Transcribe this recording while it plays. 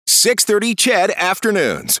6:30 CHED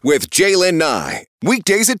Afternoons with Jaylen Nye.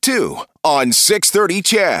 Weekdays at 2 on 6:30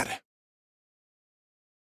 CHED.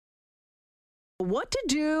 What to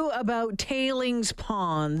do about tailings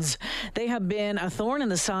ponds? They have been a thorn in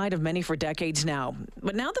the side of many for decades now.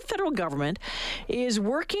 But now the federal government is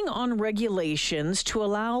working on regulations to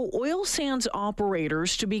allow oil sands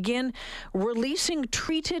operators to begin releasing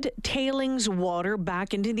treated tailings water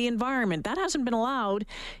back into the environment. That hasn't been allowed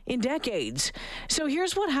in decades. So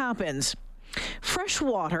here's what happens. Fresh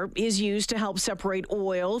water is used to help separate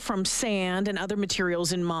oil from sand and other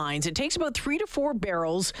materials in mines. It takes about 3 to 4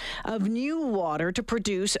 barrels of new water to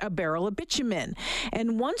produce a barrel of bitumen.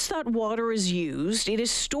 And once that water is used, it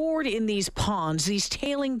is stored in these ponds, these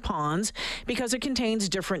tailing ponds, because it contains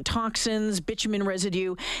different toxins, bitumen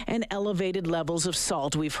residue, and elevated levels of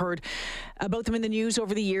salt. We've heard about them in the news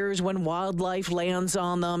over the years when wildlife lands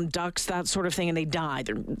on them, ducks, that sort of thing, and they die.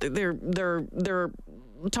 They're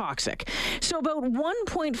toxic. So about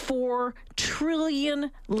 1.4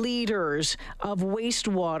 trillion liters of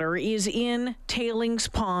wastewater is in tailings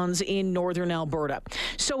ponds in northern Alberta.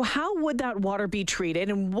 So how would that water be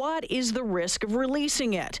treated, and what is the risk of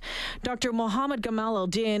releasing it? Dr. Mohamed Gamal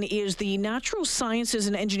is the Natural Sciences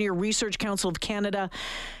and Engineer Research Council of Canada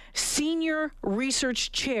Senior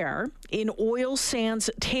Research Chair in Oil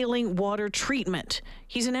Sands Tailing Water Treatment.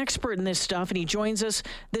 He's an expert in this stuff, and he joins us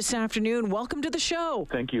this afternoon. Welcome to the show.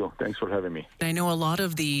 Thank you. Thanks for having me. I know a lot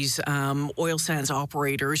of these oil sands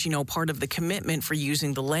operators, part of the commitment for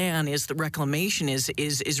using the land is the reclamation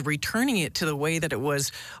is returning it to the way that it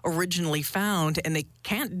was originally found, and they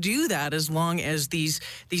can't do that as long as these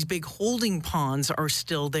big holding ponds are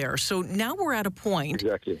still there. So now we're at a point.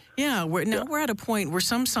 Exactly. Yeah, we're at a point where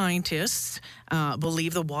some scientists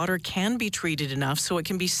believe the water can be treated enough so it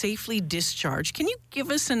can be safely discharged. Can you give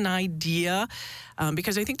us an idea?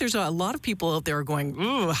 Because I think there's a lot of people out there going,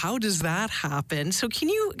 ooh, how does that happen? So can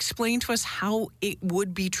you explain to us how it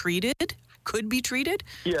would be treated, could be treated?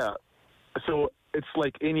 Yeah. So it's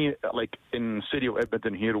like in city of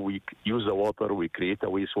Edmonton here, we use the water, we create the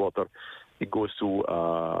wastewater. It goes to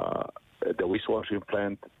the wastewater treatment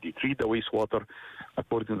plant. They treat the wastewater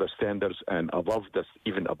according to the standards and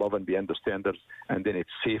even above and beyond the standards, and then it's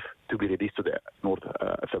safe to be released to the North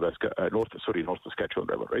Saskatchewan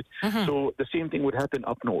River, right? Mm-hmm. So the same thing would happen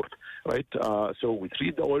up north, right? So we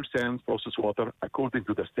treat the oil sands, process water according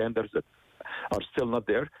to the standards that are still not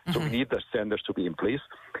there. Mm-hmm. So we need the standards to be in place.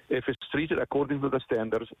 If it's treated according to the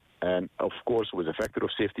standards, and of course with a factor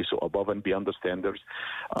of safety, so above and beyond the standards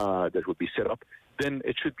that would be set up, then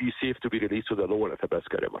it should be safe to be released to the lower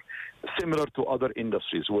Athabasca River. Similar to other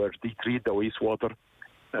industries where they treat the wastewater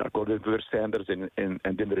according to their standards and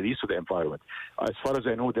then release to the environment. As far as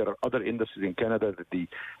I know, there are other industries in Canada that they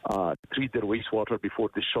treat their wastewater before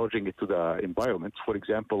discharging it to the environment. For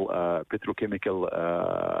example, petrochemical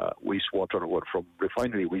wastewater or from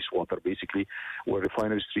refinery wastewater, basically, where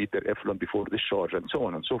refineries treat their effluent before discharge and so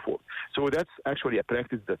on and so forth. So that's actually a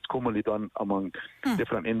practice that's commonly done among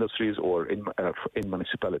different industries or in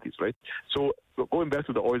municipalities, right? So going back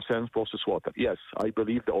to the oil sands process water, yes, I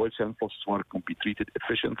believe the oil sands process water can be treated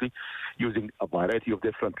efficiently using a variety of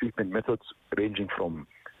different treatment methods ranging from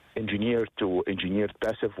engineered to engineered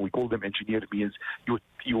passive. We call them engineered means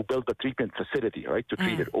you build a treatment facility, right, to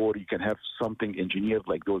treat it, or you can have something engineered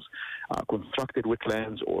like those constructed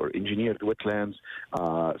wetlands or engineered wetlands,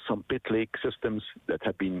 some pit lake systems that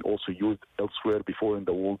have been also used elsewhere before in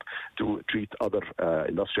the world to treat other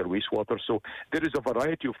industrial wastewater. So there is a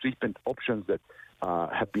variety of treatment options that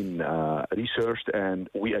have been researched, and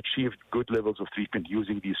we achieved good levels of treatment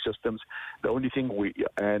using these systems. The only thing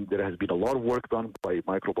and there has been a lot of work done by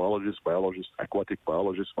microbiologists, biologists, aquatic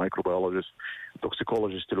biologists, microbiologists,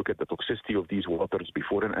 toxicologists to look at the toxicity of these waters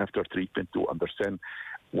before and after treatment to understand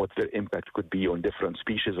what their impact could be on different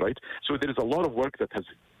species, right? So there is a lot of work that has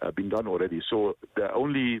been done already. So the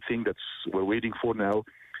only thing we're waiting for now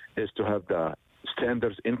is to have the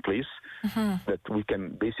standards in place that we can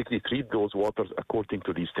basically treat those waters according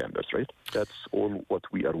to these standards, right? That's all what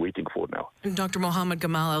we are waiting for now. Dr. Mohamed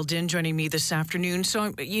Gamal joining me this afternoon.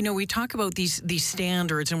 So, we talk about these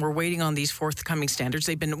standards, and we're waiting on these forthcoming standards.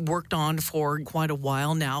 They've been worked on for quite a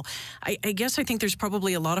while now. I think there's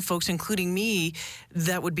probably a lot of folks, including me,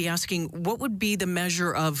 that would be asking, what would be the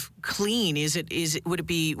measure of clean? Would it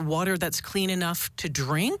be water that's clean enough to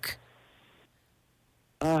drink?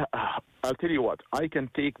 I'll tell you what, I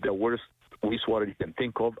can take the worst wastewater you can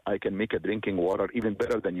think of. I can make a drinking water even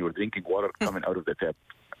better than your drinking water coming out of the tap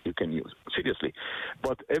you can use, seriously.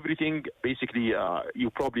 But everything, basically,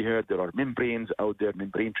 you probably heard there are membranes out there,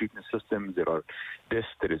 membrane treatment systems, there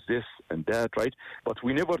is this and that, right? But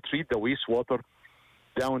we never treat the wastewater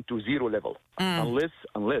down to zero level, unless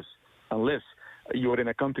you're in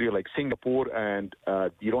a country like Singapore and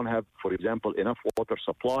you don't have, for example, enough water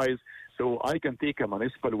supplies. So I can take a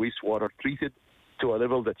municipal wastewater, treat it to a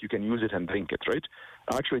level that you can use it and drink it, right?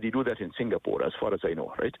 Actually, they do that in Singapore, as far as I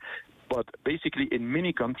know, right? But basically, in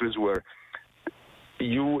many countries where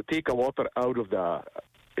you take a water out of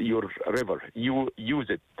your river, you use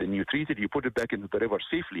it, then you treat it, you put it back into the river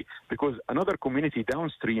safely, because another community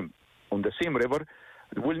downstream on the same river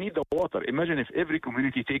will need the water. Imagine if every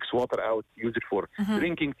community takes water out, use it for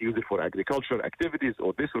drinking, use it for agricultural activities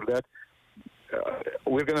or this or that.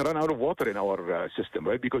 We're going to run out of water in our system,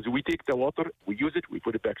 right? Because we take the water, we use it, we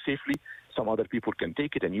put it back safely. Some other people can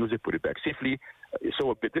take it and use it, put it back safely.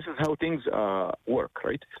 So this is how things work,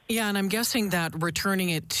 right? Yeah, and I'm guessing that returning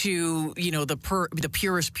it to, the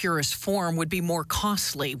purest form would be more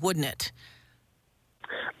costly, wouldn't it?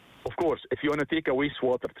 Of course. If you want to take a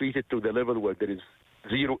wastewater, treat it to the level where there is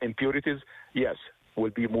zero impurities, yes,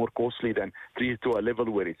 will be more costly than treat it to a level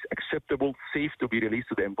where it's acceptable, safe to be released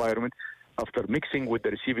to the environment after mixing with the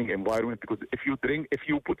receiving environment. Because if you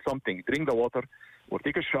put something, drink the water or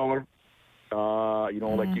take a shower,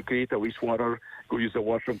 like you create a wastewater, go use the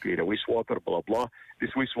washroom, create a wastewater, blah, blah.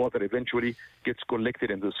 This wastewater eventually gets collected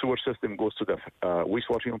in the sewer system, goes to the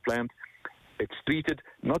wastewater treatment plant. It's treated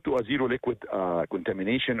not to a zero liquid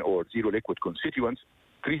contamination or zero liquid constituents,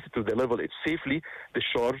 treated to the level it's safely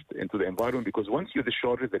discharged into the environment, because once you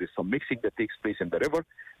discharge it, there is some mixing that takes place in the river,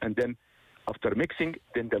 and then after mixing,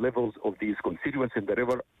 then the levels of these constituents in the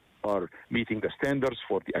river are meeting the standards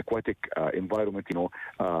for the aquatic environment, to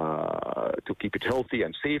keep it healthy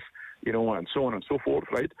and safe, and so on and so forth,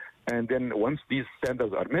 right? And then once these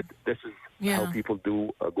standards are met, this is how people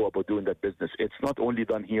do go about doing that business. It's not only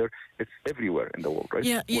done here; it's everywhere in the world,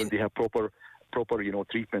 right? When they have proper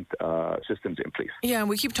treatment systems in place. Yeah, and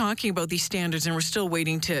we keep talking about these standards, and we're still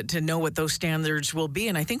waiting to know what those standards will be.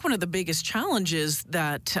 And I think one of the biggest challenges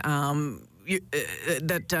that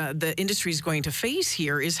the industry is going to face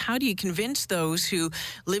here is, how do you convince those who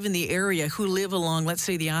live in the area, who live along, let's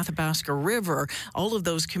say, the Athabasca River, all of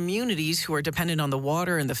those communities who are dependent on the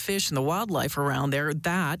water and the fish and the wildlife around there,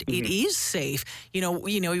 that it is safe. You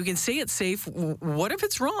can say it's safe. What if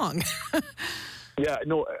it's wrong? Yeah,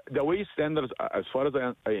 no, the way standards, as far as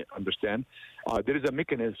I understand, there is a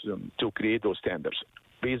mechanism to create those standards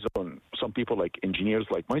based on some people like engineers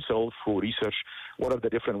like myself who research what are the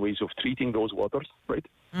different ways of treating those waters, right?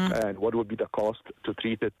 And what would be the cost to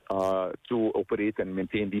treat it, to operate and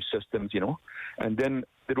maintain these systems, And then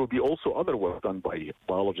there will be also other work done by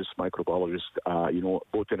biologists, microbiologists,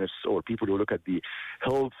 botanists, or people who look at the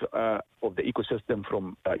health of the ecosystem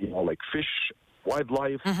from, like fish,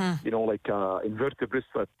 wildlife, invertebrates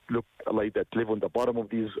that live on the bottom of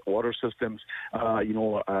these water systems,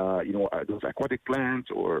 those aquatic plants,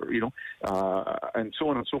 or and so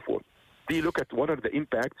on and so forth. They look at what are the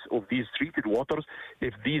impacts of these treated waters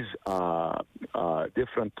if these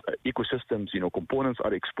different ecosystems, components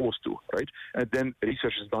are exposed to, right? And then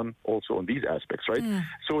research is done also on these aspects, right?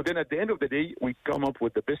 So then at the end of the day, we come up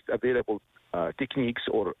with the best available techniques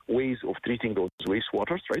or ways of treating those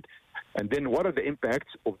wastewaters, right? And then what are the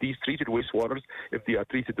impacts of these treated wastewaters if they are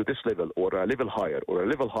treated to this level or a level higher or a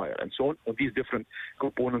level higher, and so on these different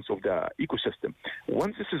components of the ecosystem.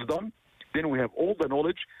 Once this is done, then we have all the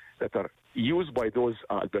knowledge that are used by those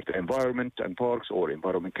Alberta Environment and Parks or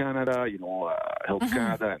Environment Canada, Health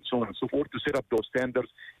Canada, and so on and so forth, to set up those standards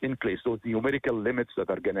in place, those numerical limits that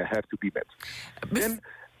are going to have to be met. Then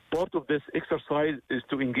part of this exercise is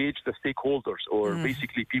to engage the stakeholders, or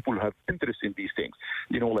basically people who have interest in these things,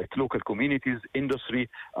 like local communities, industry,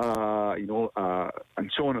 and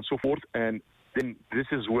so on and so forth. And then this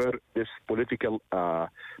is where this political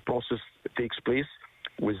process takes place,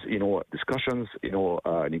 with discussions,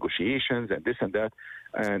 negotiations, and this and that,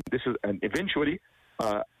 and eventually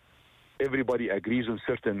everybody agrees on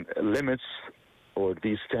certain limits or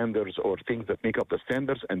these standards or things that make up the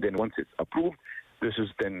standards, and then once it's approved,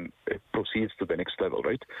 it proceeds to the next level,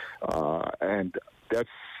 right? And that's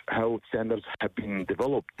how standards have been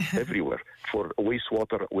developed everywhere for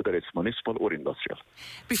wastewater, whether it's municipal or industrial.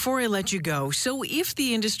 Before I let you go, so if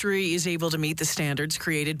the industry is able to meet the standards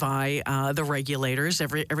created by the regulators,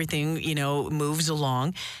 everything, moves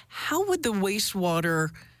along, how would the wastewater,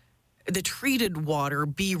 the treated water,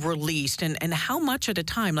 be released, and how much at a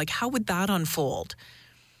time? Like, how would that unfold?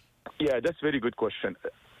 Yeah, that's a very good question.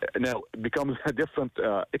 now becomes a different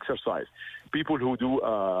exercise. People who do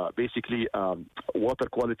basically water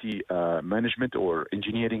quality management or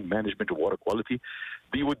engineering management of water quality,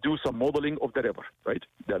 they would do some modeling of the river, right?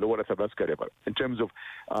 The Lower Athabasca River. In terms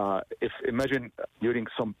of, imagine during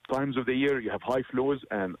some times of the year you have high flows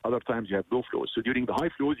and other times you have low flows. So during the high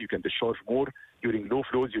flows you can discharge more. During low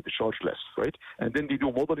flows you discharge less, right? And then they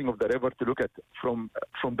do modeling of the river to look at from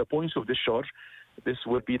the points of discharge. This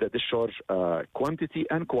will be the discharge quantity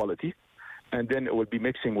and quality, and then it will be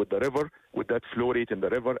mixing with the river, with that flow rate in the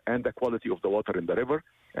river and the quality of the water in the river,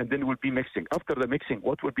 and then we'll be mixing. After the mixing,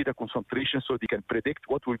 what will be the concentration, so they can predict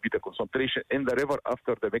what will be the concentration in the river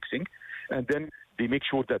after the mixing, and then they make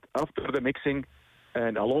sure that after the mixing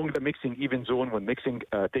and along the mixing even zone, when mixing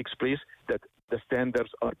takes place, that the standards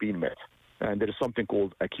are being met. And there is something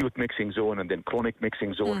called acute mixing zone and then chronic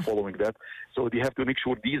mixing zone following that. So they have to make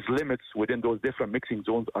sure these limits within those different mixing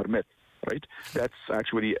zones are met, right? That's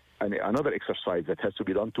actually another exercise that has to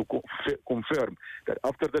be done to confirm that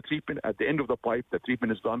after the treatment, at the end of the pipe, the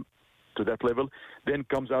treatment is done to that level, then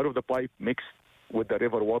comes out of the pipe, mixed with the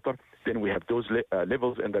river water. Then we have those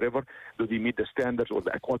levels in the river. Do they meet the standards or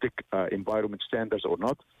the aquatic environment standards or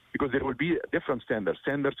not? Because there will be different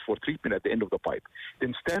standards for treatment at the end of the pipe.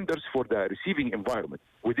 Then standards for the receiving environment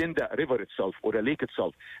within the river itself or the lake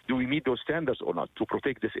itself. Do we meet those standards or not to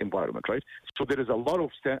protect this environment, right? So there is a lot of,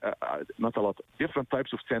 different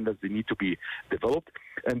types of standards that need to be developed.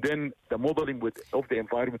 And then the modeling of the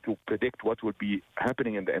environment to predict what will be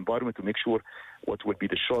happening in the environment to make sure what will be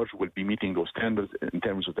discharged will be meeting those standards in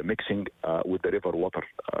terms of the mixing with the river water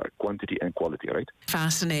quantity and quality, right?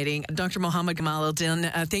 Fascinating. Dr. Mohamed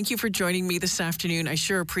Gamal, thank you for joining me this afternoon. I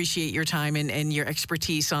sure appreciate your time and your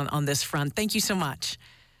expertise on this front. Thank you so much.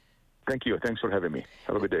 Thank you. Thanks for having me.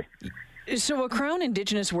 Have a good day. So a Crown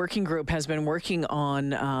Indigenous working group has been working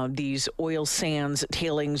on these oil sands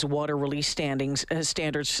tailings water release standards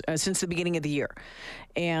since the beginning of the year.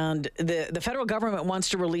 And the federal government wants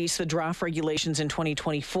to release the draft regulations in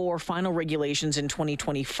 2024, final regulations in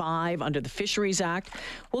 2025 under the Fisheries Act.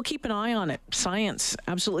 We'll keep an eye on it. Science,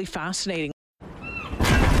 absolutely fascinating.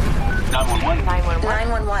 911.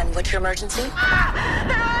 911, what's your emergency?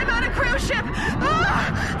 I'm on a cruise ship!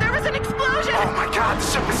 There was an explosion! Oh my God, the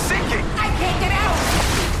ship is sinking! I can't get out!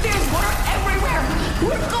 There's water everywhere!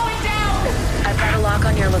 We're going down! I've got a lock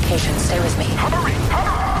on your location. Stay with me. Hurry!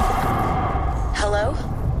 Hello?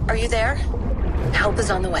 Are you there? Help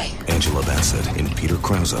is on the way. Angela Bassett and Peter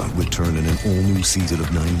Krause return in an all-new season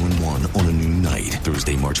of 911 on a new night.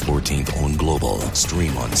 Thursday, March 14th on Global.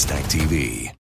 Stream on Stack TV.